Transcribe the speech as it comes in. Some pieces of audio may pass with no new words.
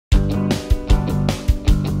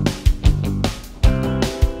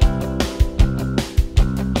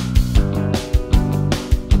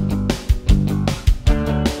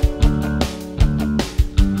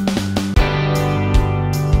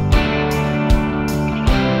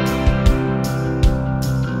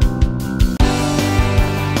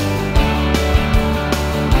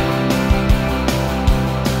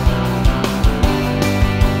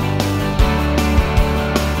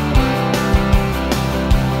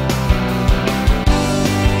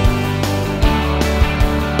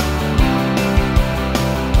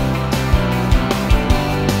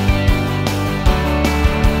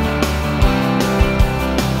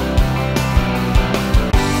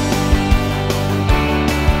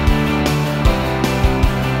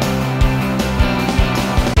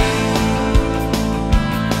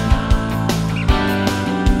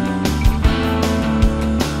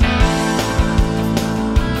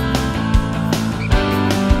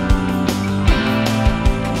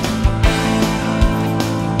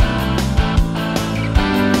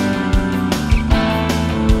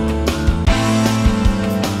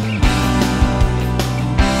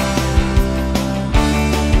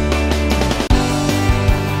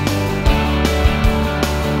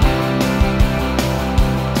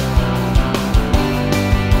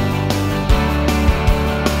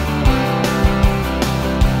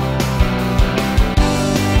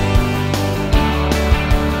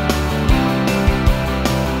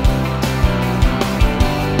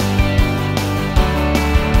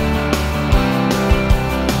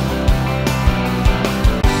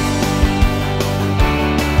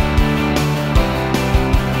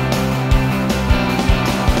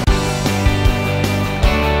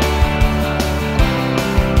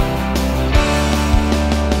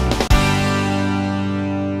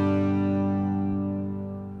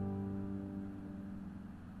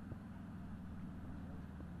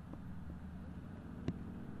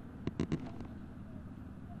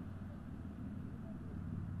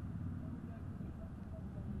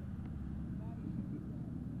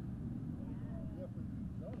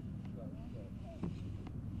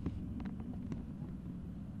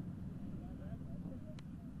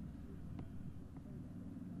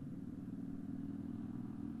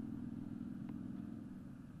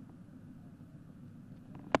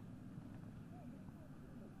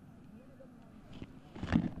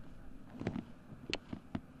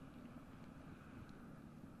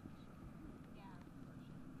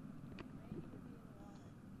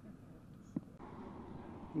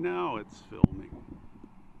Now it's filming,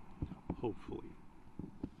 hopefully.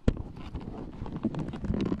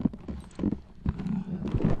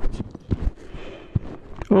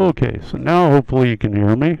 Okay, so now hopefully you can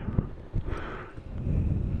hear me.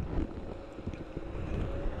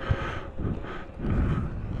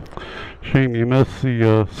 Shame you missed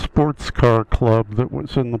the sports car club that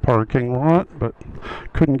was in the parking lot, but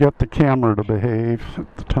couldn't get the camera to behave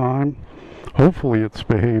at the time. Hopefully it's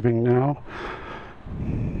behaving now.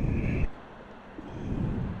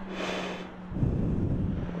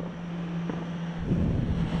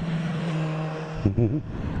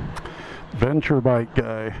 Venture bike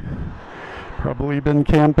guy. Probably been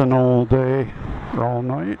camping all day or all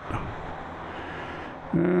night.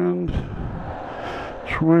 And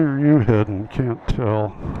where are you heading? Can't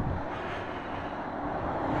tell.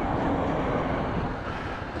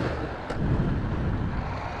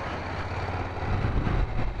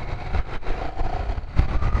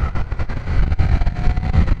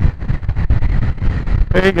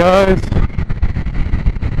 Hey guys.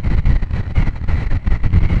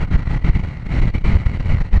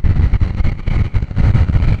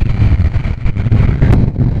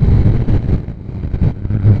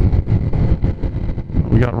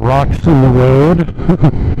 We got rocks in the road.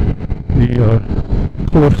 The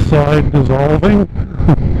cliffside dissolving.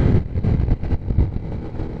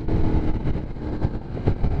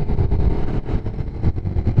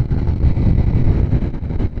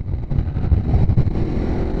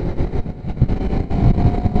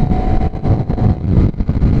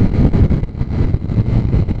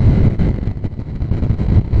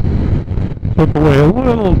 Took away a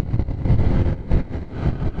little,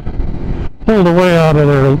 pulled away out of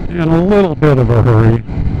there in a little bit of a hurry.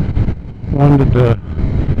 Wanted to,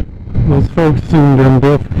 those folks seemed a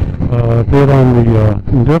bit on the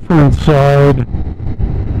indifferent side,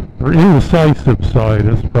 or indecisive side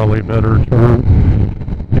is probably a better term.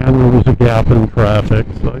 And there was a gap in traffic,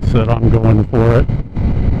 so I said I'm going for it.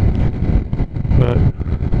 But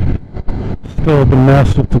still the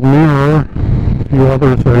mess at the mirror, a few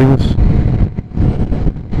other things.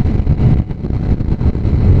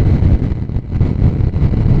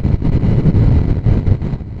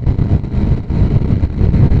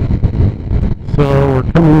 So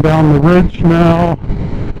we're coming down the ridge now.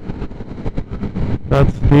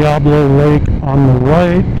 That's Diablo Lake on the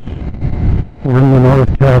right. We're in the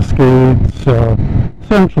North Cascades,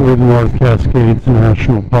 essentially the North Cascades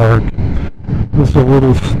National Park. This is a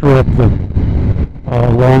little strip that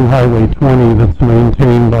along Highway 20 that's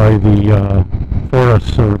maintained by the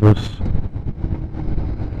Forest Service.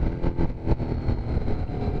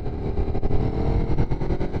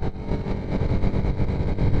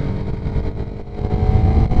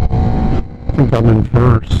 I think I'm in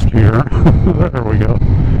first here. There we go.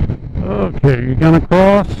 Okay, you gonna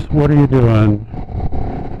cross? What are you doing?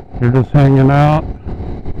 You're just hanging out?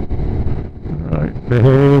 Alright,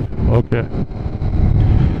 behave. Okay.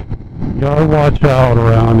 You gotta watch out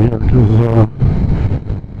around here because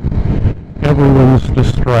everyone's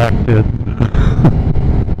distracted.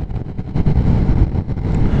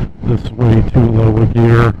 This is way too low a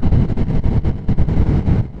gear.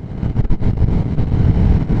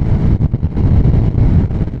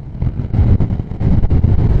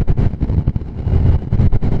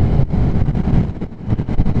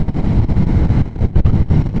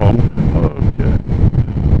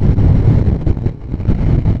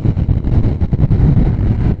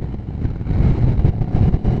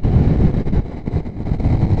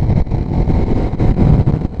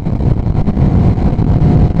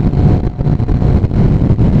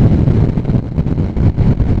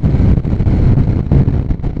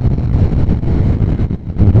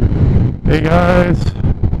 Hey guys,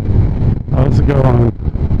 how's it going?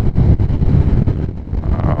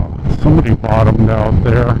 Somebody bottomed out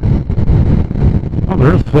there. Oh,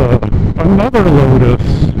 there's another Lotus.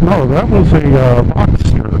 No, that was a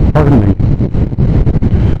Rockster, pardon me.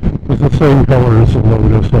 It was the same color as the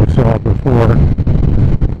Lotus I saw before.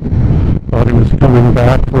 Thought he was coming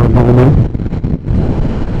back for a moment.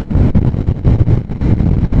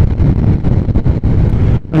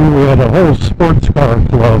 we had a whole sports car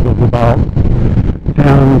club of about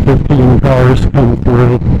 10, 15 cars come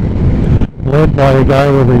through, led by a guy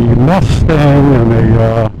with a Mustang and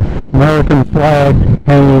a American flag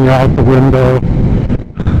hanging out the window.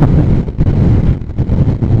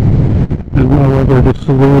 Didn't know whether to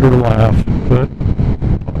salute or laugh, but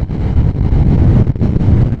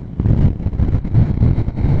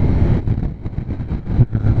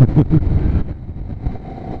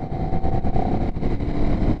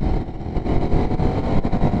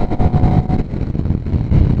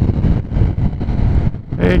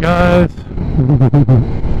hey guys.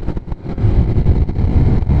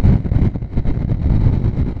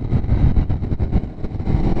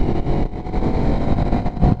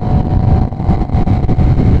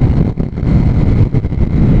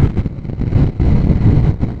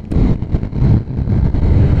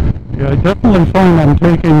 I definitely find I'm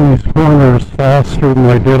taking these corners faster than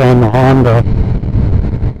I did on the Honda.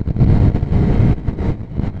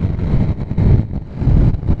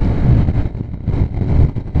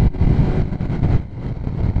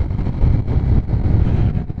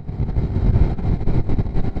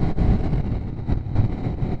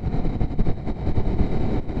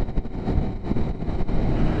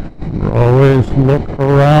 Always look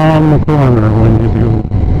around the corner when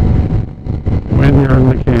you're in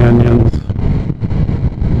the canyons.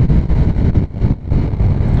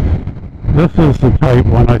 This is the tight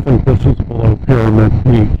one. I think this is below Pyramid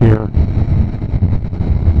Peak here.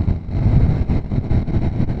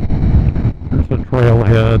 There's a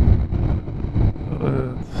trailhead.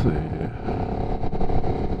 Let's see.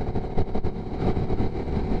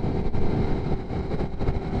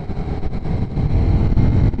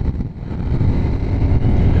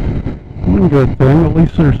 One good thing, at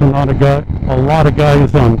least there's a lot of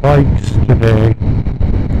guys on bikes today.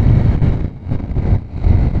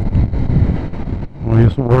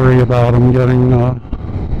 Always worry about them getting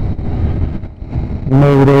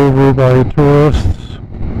mowed over by tourists.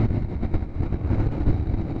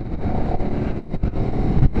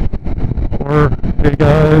 Or, hey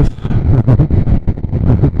guys.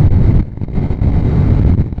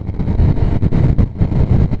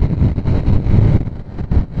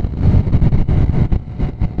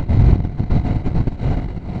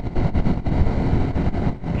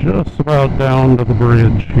 Just about down to the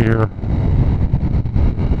bridge here.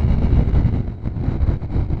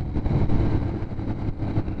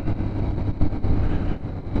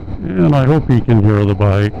 And I hope you can hear the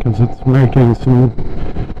bike, because it's making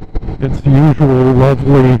its usual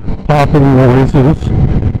lovely popping noises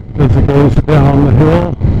as it goes down the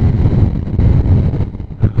hill.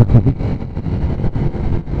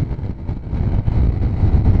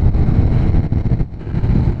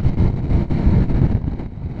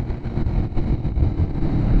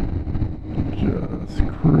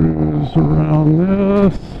 Cruise around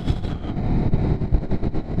this.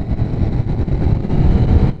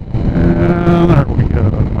 And there we go.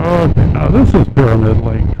 Okay, now this is Pyramid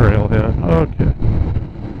Lake Trailhead. Okay.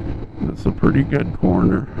 That's a pretty good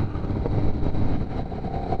corner.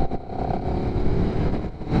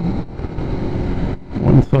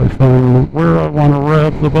 Once I find where I want to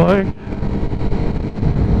rev the bike.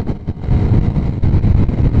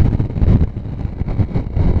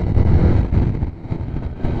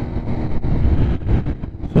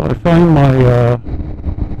 I find my,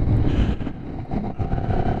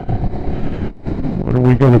 what are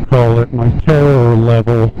we going to call it, my terror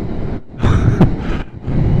level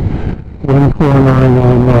when cornering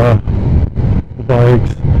on the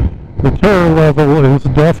bikes. The terror level is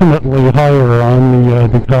definitely higher on the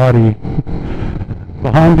Ducati.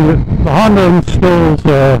 The Honda instills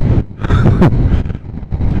a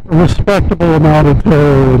respectable amount of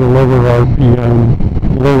terror at a lower RPM,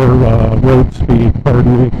 lower road speed,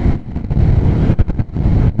 pardon me.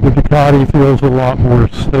 The Ducati feels a lot more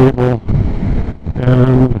stable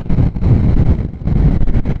and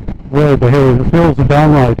well behaved. It feels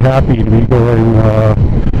downright happy to be going,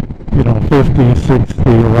 50, 60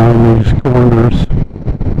 around these corners.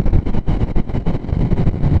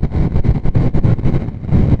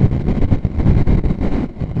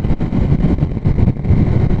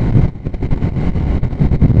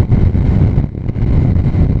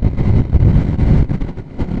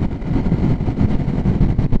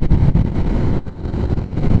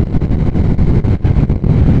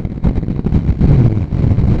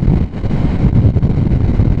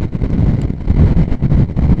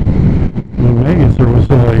 There was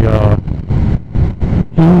a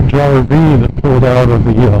huge RV that pulled out of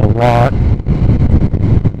the lot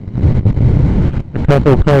a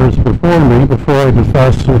couple cars before me, before I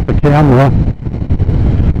defessed with the camera,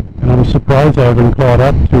 and I'm surprised I haven't caught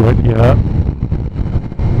up to it yet.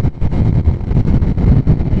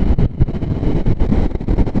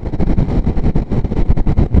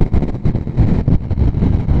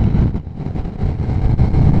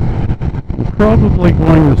 I'm probably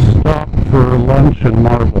going to stop for lunch in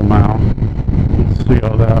Marble Mount. Let's see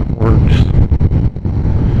how that works.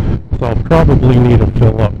 So I'll probably need to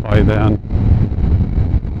fill up by then.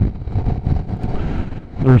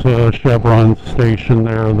 There's a Chevron station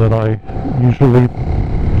there that I usually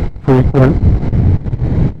frequent.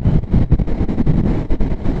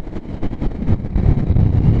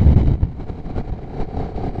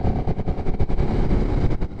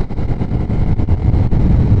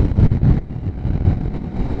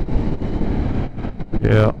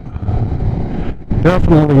 Yeah,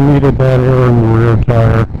 definitely needed that air in the rear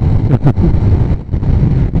tire.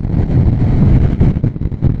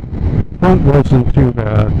 Front wasn't too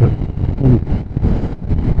bad, but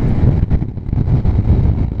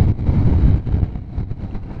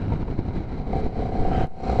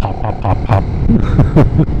pop, pop, pop, pop.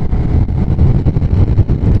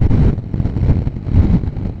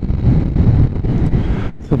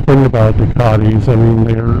 It's the thing about Ducatis. I mean,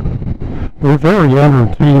 they're very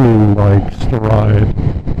entertaining bikes to ride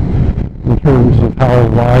in terms of how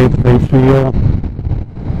live they feel.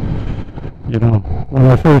 You know, when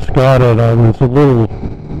I first got it, I was a little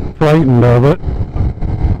frightened of it.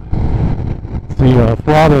 The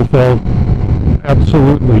throttle felt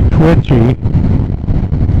absolutely twitchy.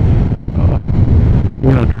 I'm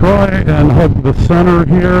going to try and hug the center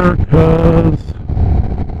here, because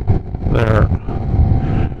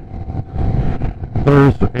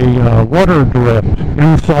there's a water drift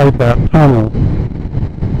inside that tunnel.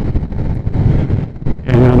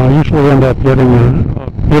 And I usually end up getting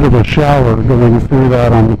a bit of a shower going through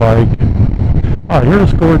that on the bike. Ah,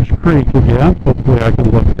 here's Gorge Creek again. Hopefully I can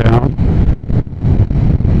look down.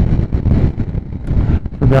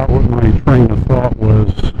 Forgot what my train of thought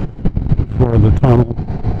was for the tunnel.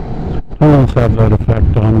 Tunnels have that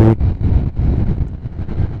effect on me.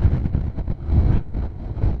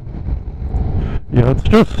 Yeah, it's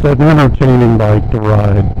just an entertaining bike to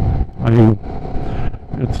ride. I mean,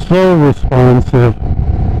 it's so responsive.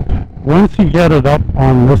 Once you get it up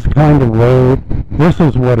on this kind of road, this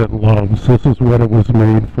is what it loves. This is what it was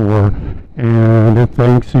made for, and it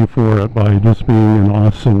thanks you for it by just being an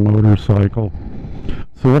awesome motorcycle.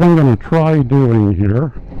 So what I'm going to try doing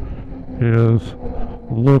here is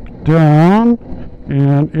look down,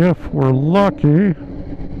 and if we're lucky,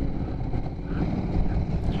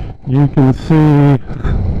 you can see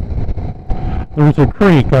there's a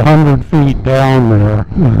creek 100 feet down there.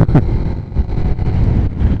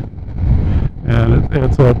 And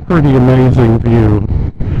it's a pretty amazing view.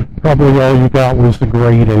 Probably all you got was the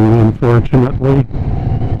grading, unfortunately.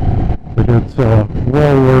 But it's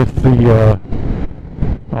well worth the,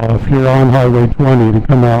 if you're on Highway 20, to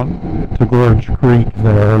come out to Gorge Creek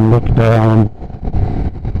there and look down.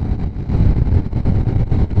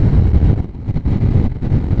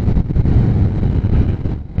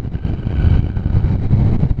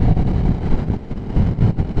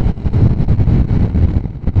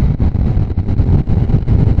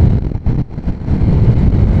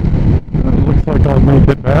 Make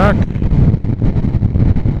it back.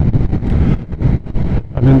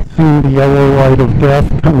 I haven't seen the yellow light of death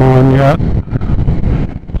come on yet.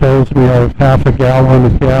 Tells me I have half a gallon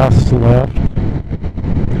of gas left.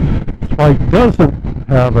 This bike doesn't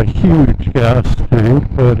have a huge gas tank,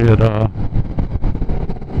 but it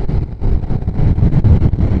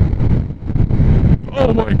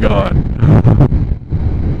oh my god.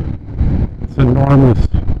 It's enormous.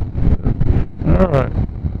 Alright.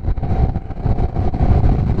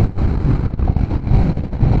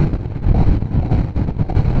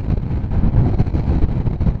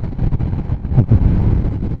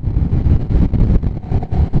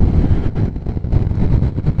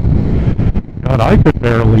 I could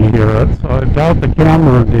barely hear it, so I doubt the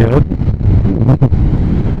camera did.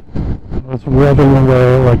 I was revving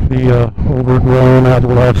away like the overgrown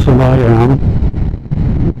adolescent I am.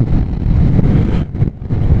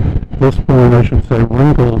 At this point I should say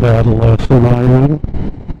wrinkled adolescent I am.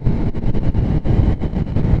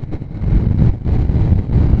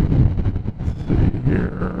 Let's see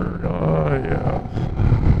here. Oh yes.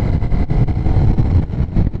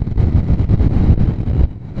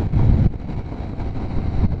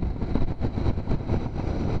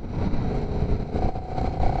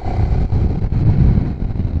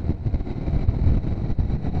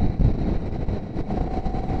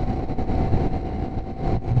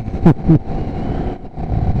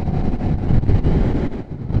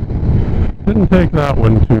 Didn't didn't take that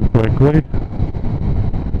one too quickly.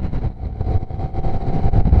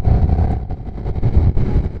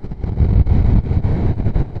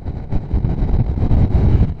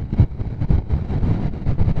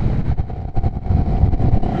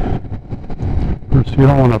 Of course, you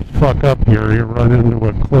don't want to fuck up here. You run into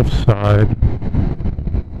a cliffside.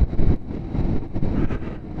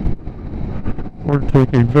 Or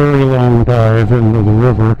take a very long dive into the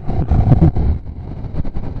river.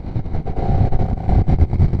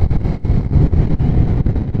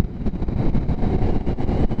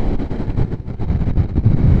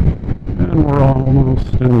 And we're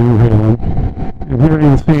almost in New Haven. And here you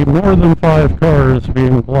can see more than 5 cars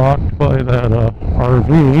being blocked by that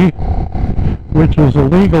RV, which is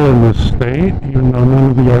illegal in this state, even though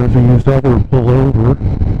none of the RVs ever pull over.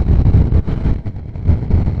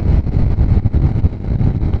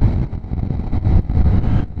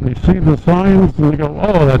 They see the signs and they go,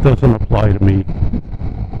 oh, that doesn't apply to me.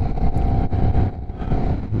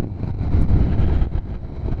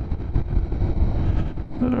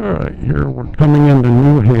 Alright, here we're coming into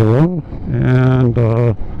New Haven, and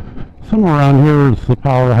somewhere around here is the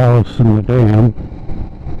powerhouse and the dam.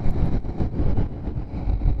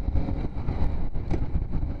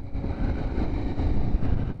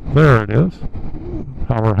 There it is.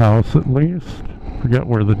 Powerhouse at least. Forget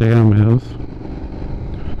where the dam is.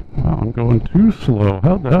 Wow, I'm going too slow.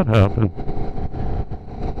 How'd that happen?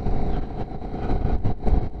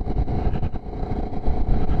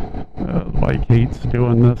 The bike hates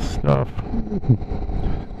doing this stuff.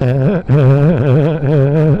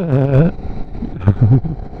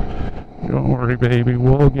 Don't worry, baby.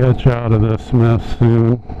 We'll get you out of this mess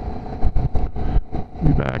soon.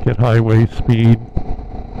 Be back at highway speed.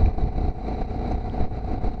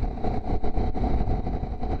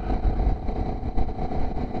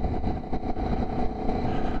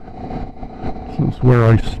 This is where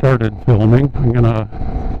I started filming. I'm gonna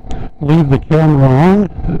leave the camera on,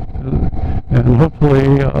 and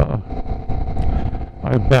hopefully I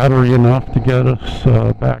have battery enough to get us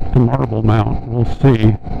back to Marble Mount. We'll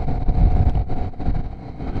see.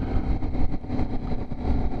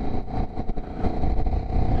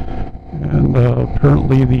 And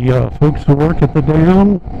apparently the folks who work at the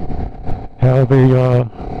dam have a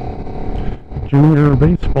junior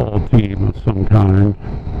baseball team of some kind.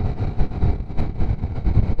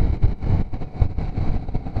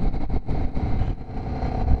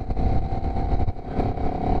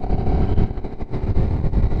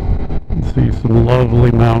 See some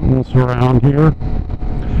lovely mountains around here.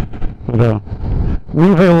 But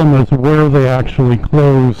New Haven is where they actually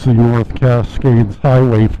close the North Cascades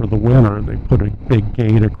Highway for the winter. They put a big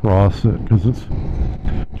gate across it because it's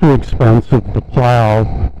too expensive to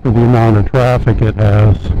plow for the amount of traffic it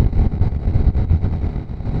has.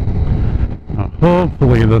 Now,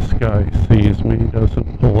 hopefully this guy sees me,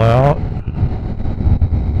 doesn't pull out.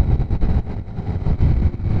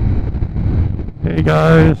 Hey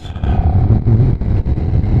guys.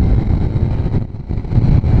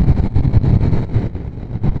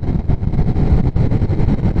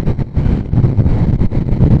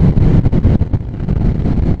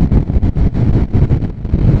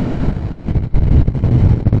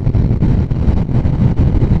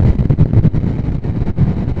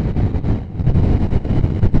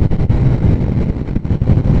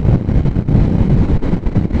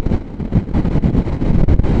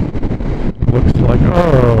 Looks like,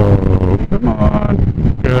 oh, come on.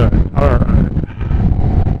 Good, alright.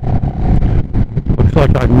 Looks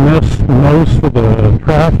like I missed most of the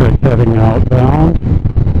traffic heading outbound.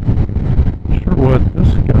 Not sure what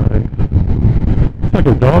this guy, looks like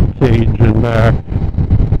a dog cage in back.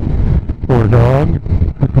 Poor dog.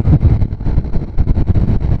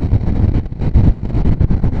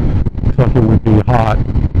 Looks like it would be hot.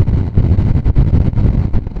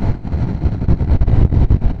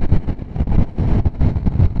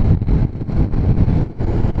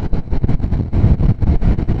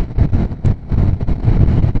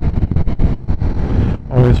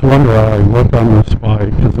 I always wonder how I look on this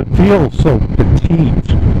bike because it feels so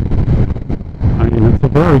petite. I mean, it's a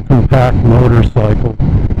very compact motorcycle.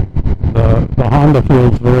 The Honda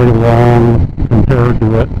feels very long compared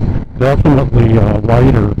to it. Definitely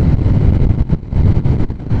lighter.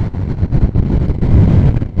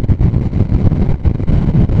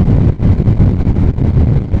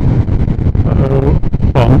 Oh,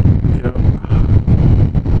 bump. Yeah.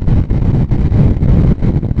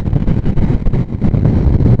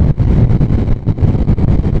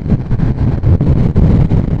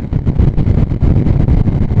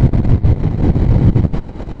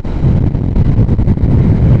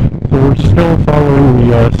 Still following the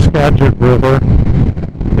the Skagit River.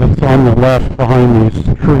 It's on the left behind these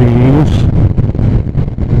trees.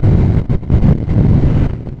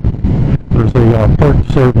 There's a Park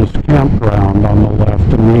Service campground on the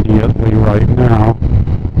left immediately right now.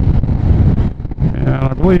 And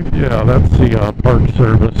I believe, yeah, that's the Park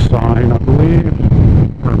Service sign, I believe,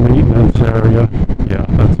 or maintenance area. Yeah,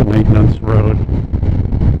 that's a maintenance road.